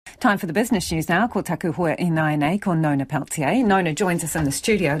Time for the business news now. Ko taku hoa I nai ko Nona Peltier. Nona joins us in the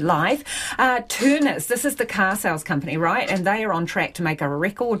studio live. Turners, this is the car sales company, right? And they are on track to make a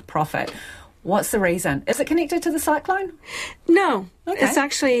record profit. What's the reason? Is it connected to the cyclone? No. Okay. It's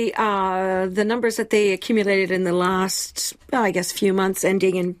actually the numbers that they accumulated in the last, few months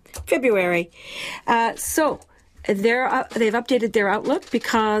ending in February. They've updated their outlook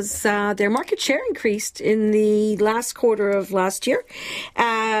because their market share increased in the last quarter of last year.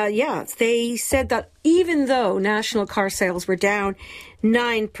 They said that even though national car sales were down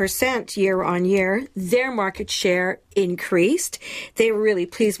 9% year on year, their market share increased. They were really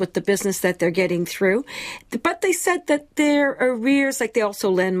pleased with the business that they're getting through. But they said that their arrears, like they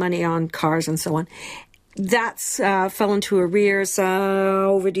also lend money on cars and so on, that's fell into arrears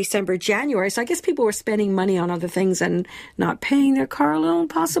over December, January. So I guess people were spending money on other things and not paying their car loan,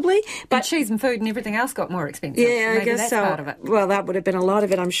 possibly. But and cheese and food and everything else got more expensive. Yeah, Maybe I guess that's so. Part of it. Well, that would have been a lot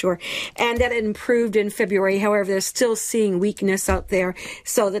of it, I'm sure. And that improved in February. However, they're still seeing weakness out there,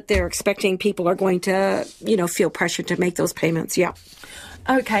 so that they're expecting people are going to, feel pressure to make those payments. Yeah.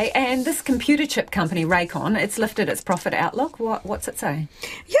 Okay, and this computer chip company, Raycon, it's lifted its profit outlook. What's it say?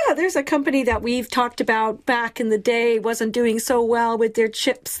 Yeah, there's a company that we've talked about back in the day, wasn't doing so well with their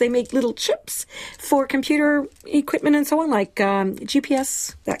chips. They make little chips for computer equipment and so on, like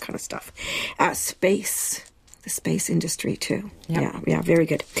GPS, that kind of stuff. The space industry too. Yep. Yeah, very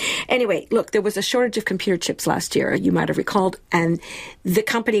good. Anyway, look, there was a shortage of computer chips last year, you might have recalled, and the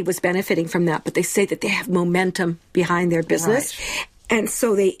company was benefiting from that, but they say that they have momentum behind their business. Right. And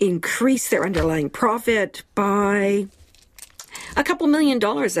so they increased their underlying profit by a couple $1 million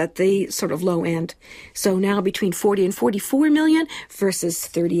at the sort of low end. So now between 40 and 44 million versus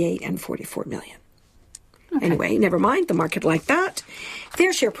 38 and 44 million. Okay. Anyway, never mind, the market like that.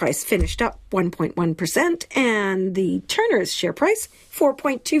 Their share price finished up 1.1%, and the Turner's share price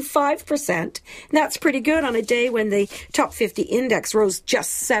 4.25%. That's pretty good on a day when the top 50 index rose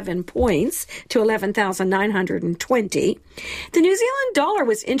just 7 points to 11,920. The New Zealand dollar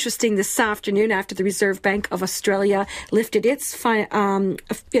was interesting this afternoon after the Reserve Bank of Australia lifted its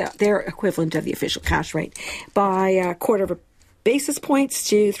their equivalent of the official cash rate by a quarter of a basis points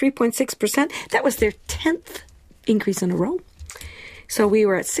to 3.6%. That was their 10th increase in a row. So we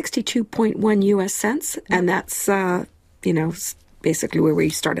were at 62.1 US cents, and that's, basically where we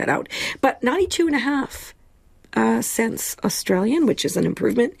started out. But 92.5 cents Australian, which is an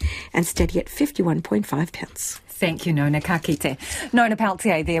improvement, and steady at 51.5 pence. Thank you, Nona. Ka kite. Nona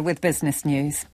Peltier there with Business News.